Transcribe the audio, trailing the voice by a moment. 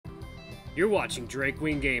You're watching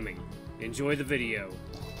Wing Gaming. Enjoy the video.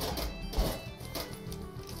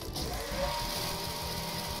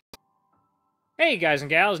 Hey guys and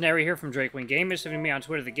gals, Nary here from Wing Gaming, sending me on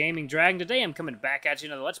Twitter, The Gaming Dragon. Today I'm coming back at you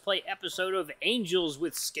another Let's Play episode of Angels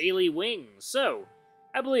with Scaly Wings. So,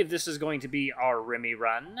 I believe this is going to be our Remy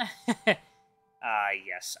run.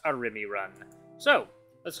 Yes, our Remy run. So,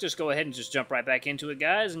 let's just go ahead and just jump right back into it,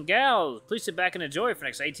 guys and gals. Please sit back and enjoy for the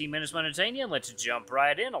next 18 minutes of entertain you. Let's jump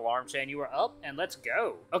right in. Alarm chain, you are up, and let's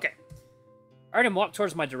go. Okay. Artem walked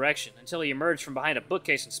towards my direction until he emerged from behind a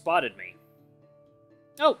bookcase and spotted me.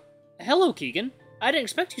 Oh, hello, Keegan. I didn't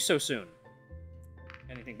expect you so soon.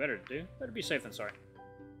 Anything better to do? Better be safe than sorry.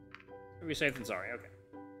 Better be safe than sorry, okay.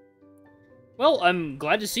 Well, I'm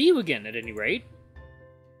glad to see you again, at any rate.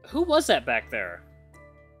 Who was that back there?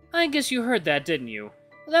 I guess you heard that, didn't you?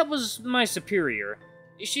 That was my superior.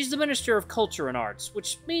 She's the Minister of Culture and Arts,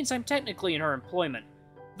 which means I'm technically in her employment.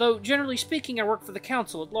 Though, generally speaking, I work for the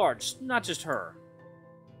Council at large, not just her.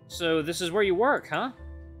 So, this is where you work, huh?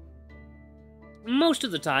 Most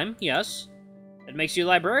of the time, yes. It makes you a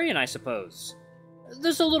librarian, I suppose.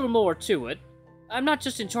 There's a little more to it. I'm not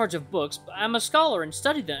just in charge of books, but I'm a scholar and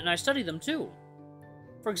I study them too.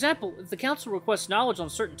 For example, if the Council requests knowledge on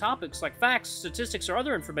certain topics like facts, statistics, or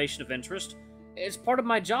other information of interest, it's part of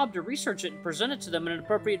my job to research it and present it to them in an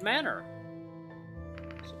appropriate manner.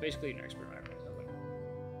 So basically, you're an expert in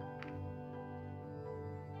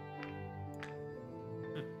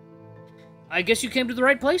I guess you came to the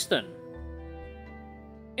right place then.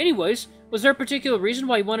 Anyways, was there a particular reason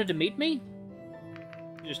why you wanted to meet me?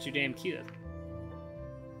 You're just too damn cute.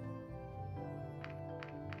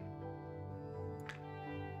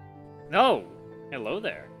 No. Hello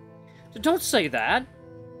there. Don't say that.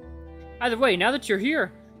 Either way, now that you're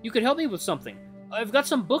here, you could help me with something. I've got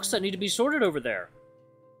some books that need to be sorted over there.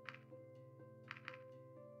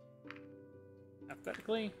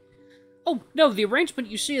 Alphabetically? Oh, no, the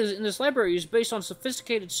arrangement you see in this library is based on a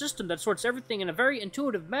sophisticated system that sorts everything in a very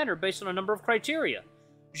intuitive manner based on a number of criteria.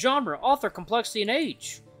 Genre, author, complexity, and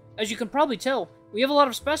age. As you can probably tell, we have a lot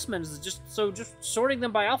of specimens, just sorting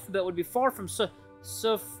them by alphabet would be far from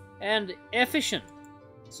and efficient.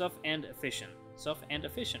 Okay.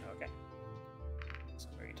 That's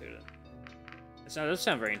not very intuitive. That does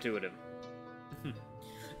sound very intuitive.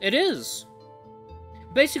 It is!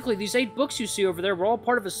 Basically, these 8 books you see over there were all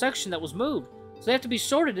part of a section that was moved, so they have to be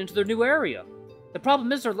sorted into their new area. The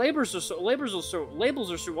problem is their labels are so old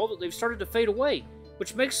that they've started to fade away,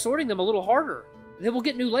 which makes sorting them a little harder. They will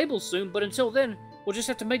get new labels soon, but until then, we'll just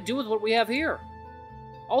have to make do with what we have here.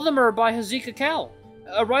 All of them are by Hezekiah Cal,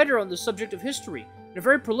 a writer on the subject of history, and a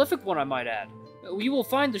very prolific one, I might add. You will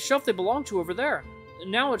find the shelf they belong to over there.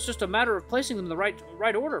 Now it's just a matter of placing them in the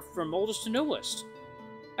right order, from oldest to newest.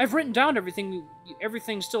 I've written down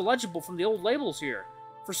everything still legible from the old labels here.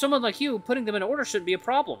 For someone like you, putting them in order shouldn't be a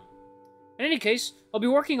problem. In any case, I'll be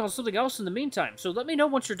working on something else in the meantime, so let me know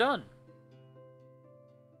once you're done.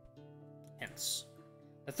 Hence.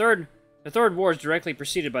 The third war is directly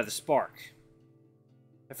preceded by the spark.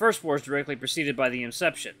 The first war is directly preceded by the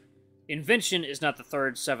inception. The invention is not the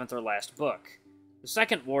third, seventh, or last book. The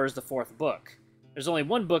second war is the fourth book. There's only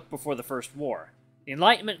one book before the first war. The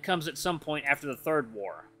Enlightenment comes at some point after the third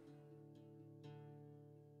war.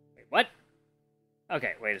 Wait, what?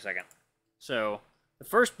 Okay, wait a second. So, the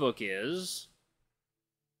first book is...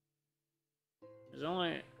 There's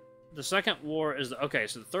only... The second war is... Okay,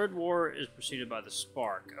 so the third war is preceded by the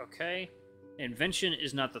spark, okay? The invention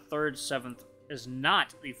is not the third, seventh... Is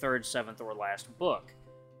not the third, seventh, or last book.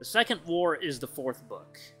 The second war is the fourth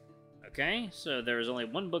book. Okay, so there is only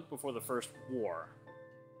one book before the first war.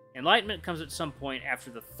 Enlightenment comes at some point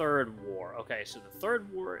after the third war. Okay, so the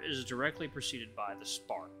third war is directly preceded by the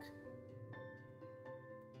spark.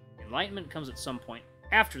 Enlightenment comes at some point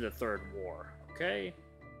after the third war. Okay,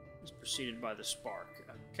 it's preceded by the spark.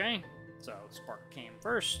 Okay, so the spark came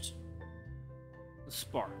first. The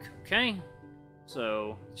spark, okay?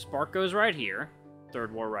 So, spark goes right here.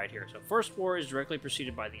 Third war right here. So, first war is directly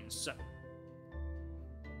preceded by the inception.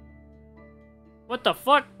 What the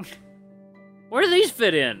fuck? Where do these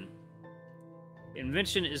fit in?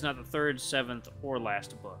 Invention is not the third, seventh, or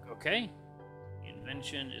last book, okay?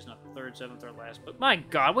 Invention is not the third, seventh, or last book. My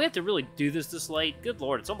god, we have to really do this late? Good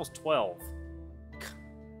lord, it's almost 12.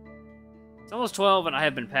 It's almost 12 and I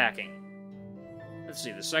have been packing. Let's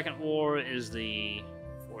see, the second war is the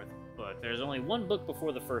fourth book. There's only one book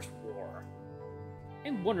before the first war.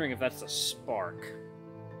 I'm wondering if that's the spark.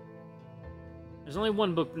 There's only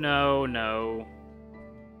one book. No.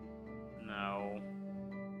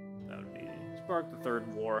 That would be Spark, the third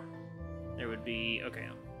war. There would be... Okay.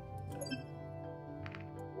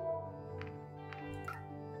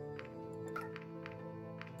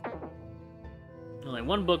 Only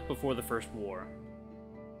one book before the First War.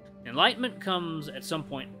 Enlightenment comes at some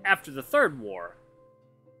point after the Third War.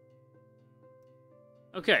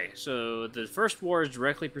 Okay, so the First War is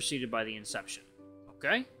directly preceded by the Inception.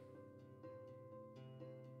 Okay?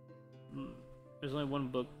 There's only one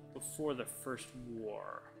book before the First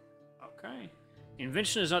War. Okay. The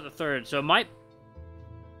Invention is not the third, so it might...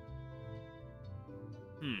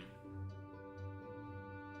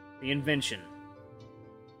 The Invention.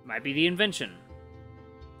 Might be the Invention.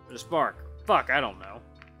 Or the Spark. Fuck, I don't know.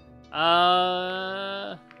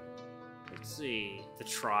 Let's see. The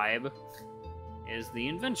Tribe is the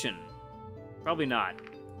Invention. Probably not.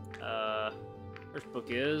 First book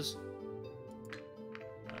is...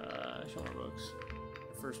 show more books.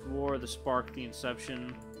 The First War, the Spark, the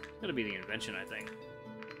Inception. It's gonna be the Invention, I think.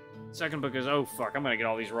 Second book is... Oh, fuck, I'm gonna get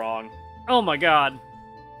all these wrong. Oh my god!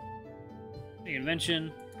 The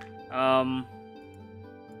Invention. Someone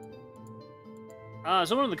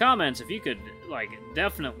in the comments, if you could, like,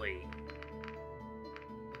 definitely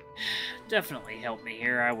help me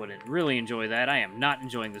here, I would really enjoy that. I am not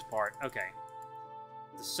enjoying this part. Okay.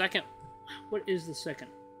 The second... What is the second?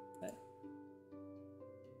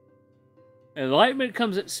 Enlightenment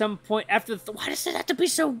comes at some point after the... Why does it have to be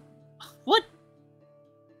so... What?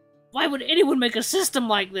 Why would anyone make a system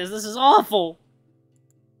like this? This is awful!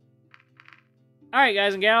 Alright,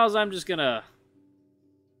 guys and gals, I'm just gonna...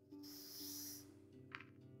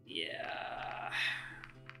 Yeah...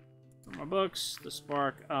 More books, the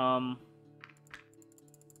Spark,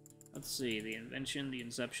 Let's see, the Invention, the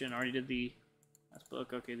Inception, already did the last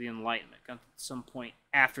book. Okay, the Enlightenment comes at some point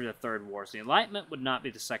after the Third War. So the Enlightenment would not be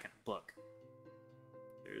the second book.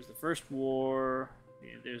 There's the First War.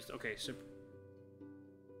 Yeah, there's... Okay, so...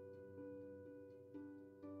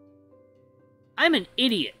 I'm an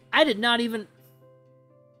idiot. I did not even...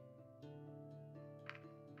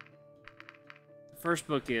 The first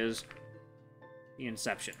book is the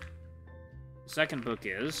Inception. The second book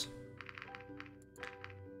is...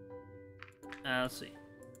 let's see.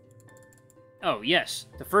 Oh, yes.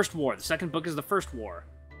 The First War. The second book is the First War.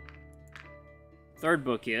 Third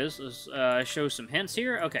book is... Let's show some hints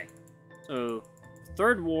here. Okay. So,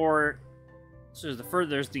 Third War... So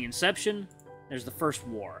there's the Inception. There's the First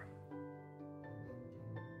War.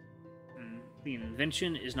 The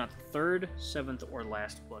Invention is not the third, seventh, or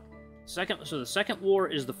last book. So the Second War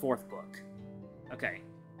is the fourth book. Okay.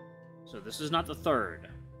 So this is not the third.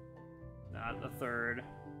 Not the third.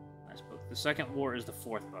 Last book. The Second War is the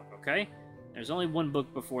fourth book, okay? There's only one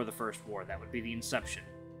book before the First War. That would be the Inception.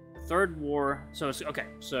 The Third War... So it's... Okay,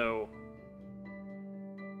 so...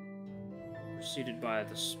 Preceded by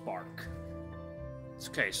the Spark.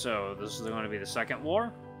 Okay, so this is going to be the Second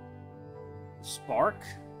War. The Spark.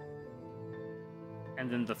 And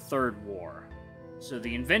then the Third War. So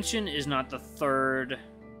the Invention is not the third...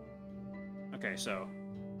 Okay, so...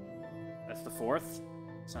 That's the fourth.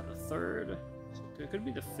 It's not the third. So it could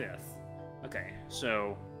be the fifth. Okay,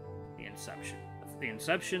 so... The Inception. The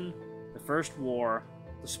Inception, the First War,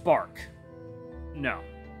 the Spark. No.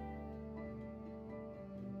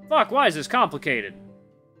 Fuck, why is this complicated?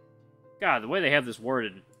 God, the way they have this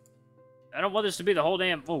worded. I don't want this to be the whole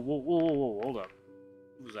damn... Whoa, whoa, whoa, whoa, whoa, hold up.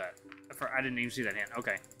 What was that? I didn't even see that hand.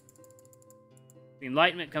 Okay. The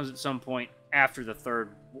Enlightenment comes at some point after the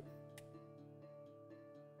third...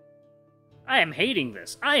 I am hating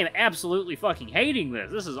this. I am absolutely fucking hating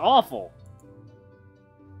this. This is awful.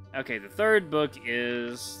 Okay, the third book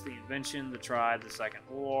is the Invention, the Tribe, the Second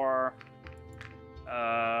War.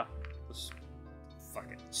 Fucking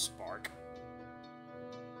Spark.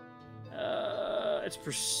 It's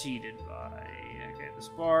preceded by... Okay, the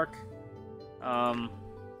Spark.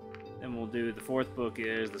 Then we'll do the fourth book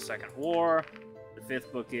is the Second War. The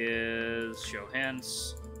fifth book is Show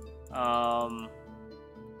Hints. The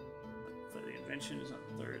Invention is not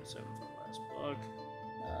the third, seventh, and last book.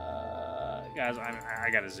 Guys, I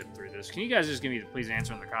gotta zip through this. Can you guys just give me, please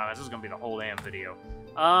answer in the comments? This is gonna be the whole damn video.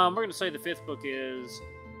 We're gonna say the fifth book is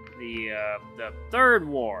the Third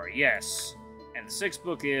War, yes. And the sixth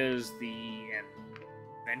book is the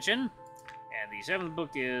Invention. And the seventh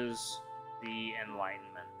book is the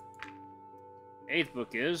Enlightenment. The eighth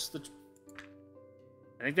book is the...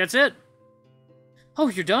 I think that's it. Oh,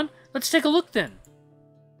 you're done? Let's take a look then.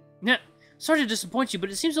 Yeah, sorry to disappoint you,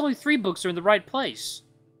 but it seems only 3 books are in the right place.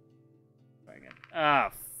 Try again.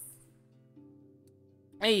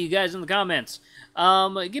 Hey, you guys in the comments.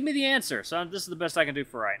 Give me the answer. So this is the best I can do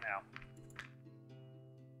for right now.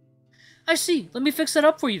 I see. Let me fix that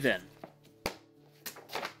up for you then.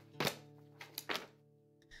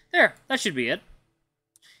 There, that should be it.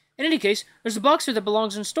 In any case, there's a box here that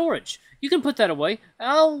belongs in storage. You can put that away.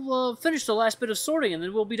 I'll finish the last bit of sorting, and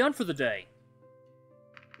then we'll be done for the day.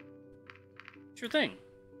 Sure thing.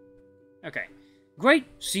 Okay. Great.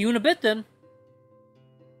 See you in a bit, then.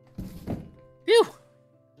 Phew!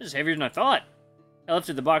 This is heavier than I thought. I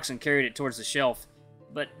lifted the box and carried it towards the shelf.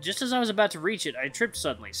 But just as I was about to reach it, I tripped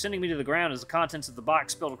suddenly, sending me to the ground as the contents of the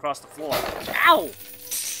box spilled across the floor. Ow!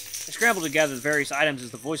 I scrambled to gather the various items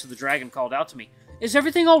as the voice of the dragon called out to me. Is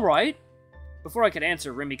everything all right? Before I could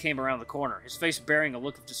answer, Remy came around the corner, his face bearing a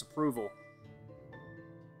look of disapproval.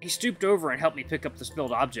 He stooped over and helped me pick up the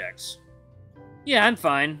spilled objects. Yeah, I'm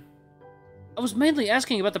fine. I was mainly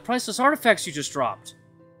asking about the priceless artifacts you just dropped.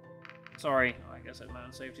 Sorry. Oh, I guess my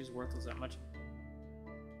own safety is worthless that much.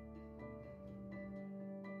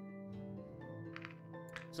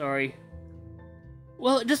 Sorry.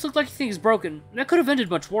 Well, it just looked like things broken. That could have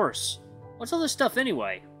ended much worse. What's all this stuff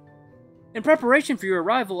anyway? In preparation for your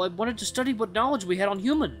arrival, I wanted to study what knowledge we had on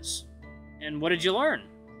humans. And what did you learn?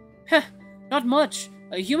 Heh, not much.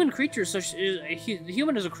 A human creature the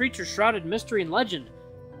human is a creature shrouded in mystery and legend,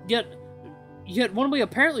 yet one we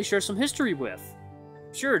apparently share some history with.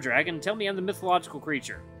 Sure, dragon, tell me I'm the mythological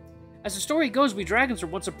creature. As the story goes, we dragons were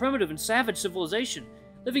once a primitive and savage civilization,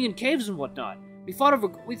 living in caves and whatnot. We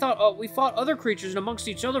fought other creatures and amongst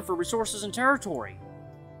each other for resources and territory.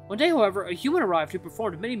 One day, however, a human arrived who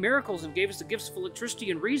performed many miracles and gave us the gifts of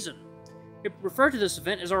electricity and reason. We refer to this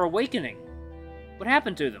event as our awakening. What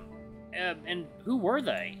happened to them? And who were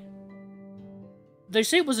they? They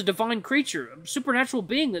say it was a divine creature, a supernatural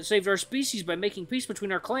being that saved our species by making peace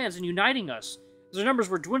between our clans and uniting us, as our numbers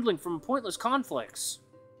were dwindling from pointless conflicts.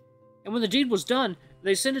 And when the deed was done,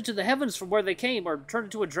 they ascended to the heavens from where they came, or turned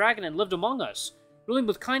into a dragon and lived among us, ruling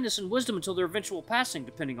with kindness and wisdom until their eventual passing,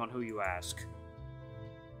 depending on who you ask.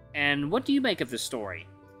 And what do you make of this story?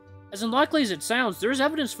 As unlikely as it sounds, there is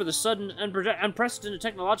evidence for the sudden, unprecedented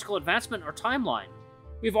technological advancement in our timeline.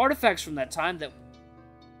 We have artifacts from that time that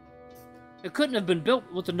couldn't have been built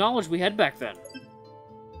with the knowledge we had back then.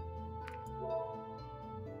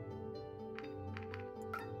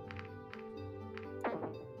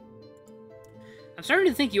 I'm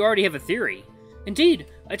starting to think you already have a theory. Indeed,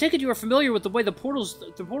 I take it you are familiar with the way the portals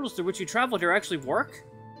through which you traveled here actually work?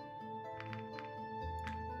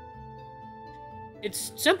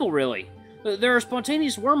 It's simple, really. There are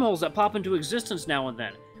spontaneous wormholes that pop into existence now and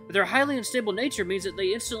then, but their highly unstable nature means that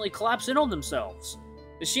they instantly collapse in on themselves.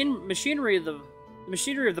 The machinery of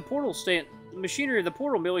the portal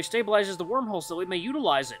merely stabilizes the wormhole so that we may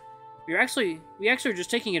utilize it. We actually are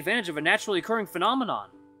just taking advantage of a naturally occurring phenomenon.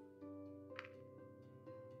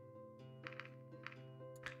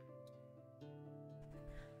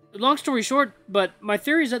 Long story short, but my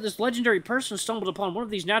theory is that this legendary person stumbled upon one of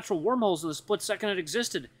these natural wormholes in the split second it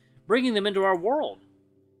existed, bringing them into our world.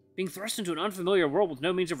 Being thrust into an unfamiliar world with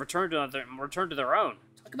no means of return to their own.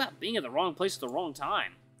 Talk about being in the wrong place at the wrong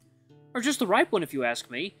time. Or just the right one, if you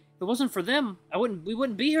ask me. If it wasn't for them, we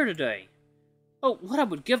wouldn't be here today. Oh, what I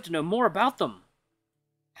would give to know more about them.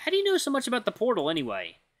 How do you know so much about the portal,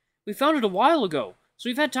 anyway? We found it a while ago, so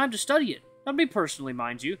we've had time to study it. Not me personally,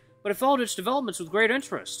 mind you, but I followed its developments with great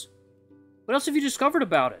interest. What else have you discovered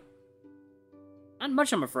about it? Not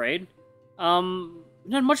much, I'm afraid.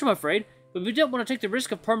 But we don't want to take the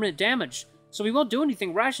risk of permanent damage, so we won't do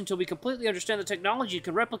anything rash until we completely understand the technology and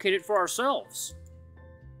can replicate it for ourselves.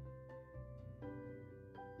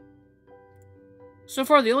 So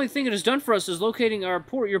far, the only thing it has done for us is locating your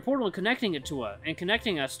portal and connecting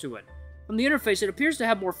us to it. From the interface, it appears to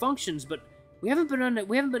have more functions, but we haven't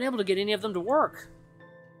been able to get any of them to work.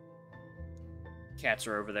 Cats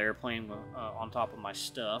are over there playing on top of my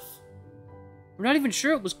stuff. We're not even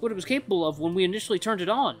sure what it was capable of when we initially turned it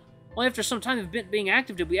on. Only after some time of it being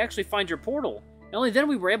active did we actually find your portal, and only then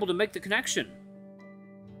we were able to make the connection.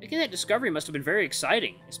 Making that discovery must have been very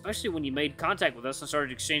exciting, especially when you made contact with us and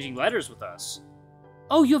started exchanging letters with us.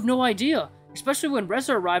 Oh, you have no idea, especially when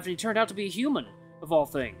Reza arrived and he turned out to be a human, of all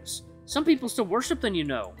things. Some people still worship them, you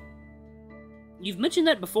know. You've mentioned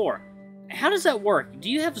that before. How does that work? Do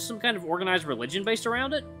you have some kind of organized religion based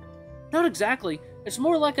around it? Not exactly. It's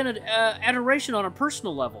more like an adoration on a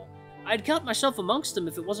personal level. I'd count myself amongst them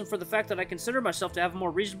if it wasn't for the fact that I consider myself to have a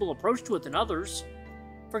more reasonable approach to it than others.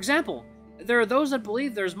 For example, there are those that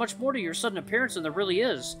believe there's much more to your sudden appearance than there really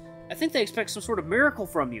is. I think they expect some sort of miracle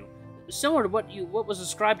from you, similar to what was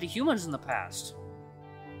ascribed to humans in the past.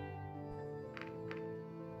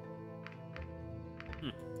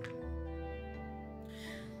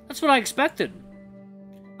 That's what I expected.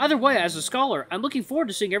 Either way, as a scholar, I'm looking forward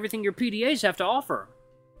to seeing everything your PDAs have to offer.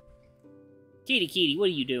 Kitty, what are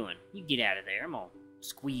you doing? You get out of there. I'm gonna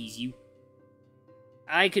squeeze you.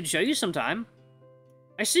 I could show you sometime.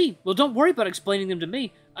 I see. Well, don't worry about explaining them to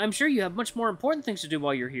me. I'm sure you have much more important things to do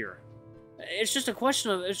while you're here. It's just a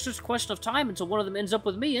question of time until one of them ends up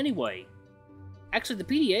with me anyway. Actually, the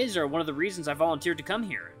PDAs are one of the reasons I volunteered to come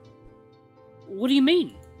here. What do you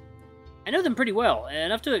mean? I know them pretty well,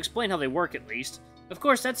 enough to explain how they work at least. Of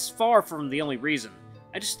course, that's far from the only reason.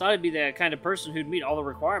 I just thought I'd be the kind of person who'd meet all the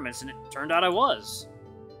requirements, and it turned out I was.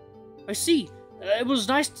 I see. It was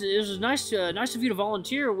nice of you to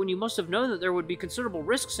volunteer when you must have known that there would be considerable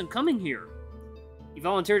risks in coming here. You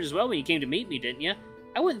volunteered as well when you came to meet me, didn't you?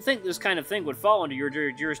 I wouldn't think this kind of thing would fall under your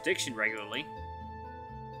jurisdiction regularly.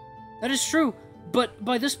 That is true, but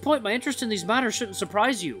by this point, my interest in these matters shouldn't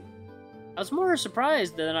surprise you. I was more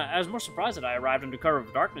surprised that I arrived under cover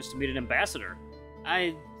of darkness to meet an ambassador.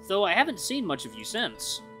 Though I haven't seen much of you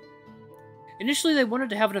since. Initially, they wanted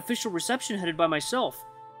to have an official reception headed by myself,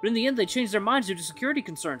 but in the end, they changed their minds due to security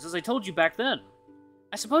concerns, as I told you back then.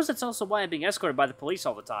 I suppose that's also why I'm being escorted by the police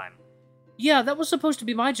all the time. Yeah, that was supposed to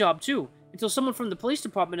be my job too, until someone from the police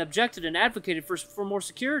department objected and advocated for more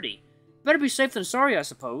security. Better be safe than sorry, I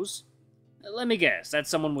suppose. Let me guess, that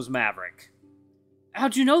someone was Maverick.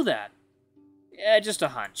 How'd you know that? Yeah, just a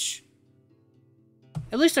hunch.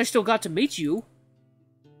 At least I still got to meet you.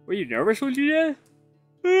 Were you nervous when you did?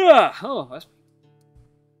 Oh, that's...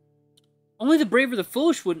 Only the brave or the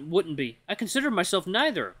foolish wouldn't be. I consider myself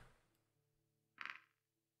neither.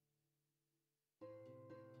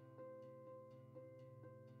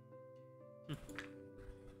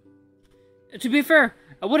 To be fair,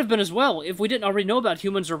 I would have been as well if we didn't already know about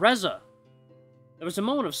humans or Reza. There was a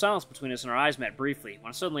moment of silence between us and our eyes met briefly,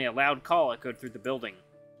 when suddenly a loud call echoed through the building.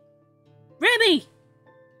 Remy!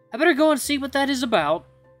 I better go and see what that is about.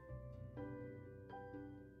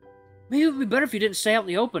 Maybe it would be better if you didn't stay out in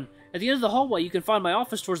the open. At the end of the hallway, you can find my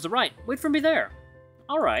office towards the right. Wait for me there.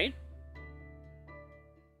 Alright.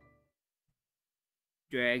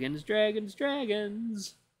 Dragons, dragons,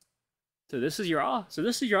 dragons. So this is your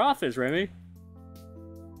office, Remy.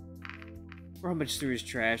 Rummage through his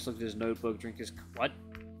trash, look at his notebook, drink his... What?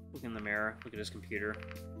 Look in the mirror, look at his computer.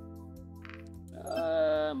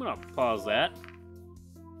 I'm gonna pause that.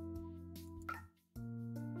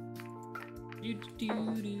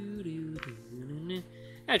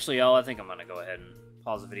 Actually, y'all, I think I'm gonna go ahead and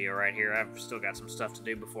pause the video right here. I've still got some stuff to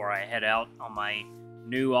do before I head out on my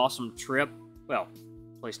new awesome trip. Well,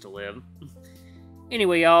 place to live.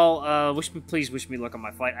 Anyway, y'all, please wish me luck on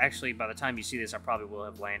my flight. Actually, by the time you see this, I probably will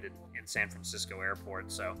have landed in San Francisco Airport.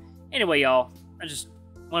 So, anyway, y'all, I just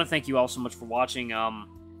want to thank you all so much for watching. I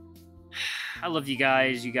love you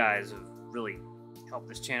guys. You guys have really helped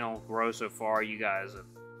this channel grow so far. You guys have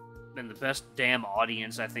been the best damn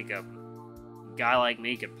audience I think a guy like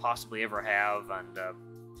me could possibly ever have. And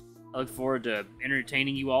I look forward to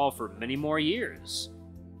entertaining you all for many more years.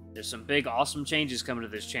 There's some big, awesome changes coming to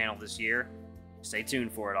this channel this year. Stay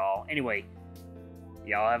tuned for it all. Anyway,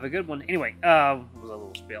 y'all have a good one. Anyway, what was a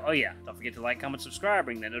little spiel? Oh yeah, don't forget to like, comment, subscribe,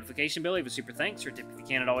 ring that notification bell, leave a super thanks or tip if you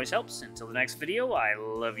can, it always helps. Until the next video, I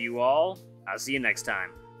love you all. I'll see you next time.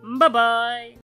 Bye-bye!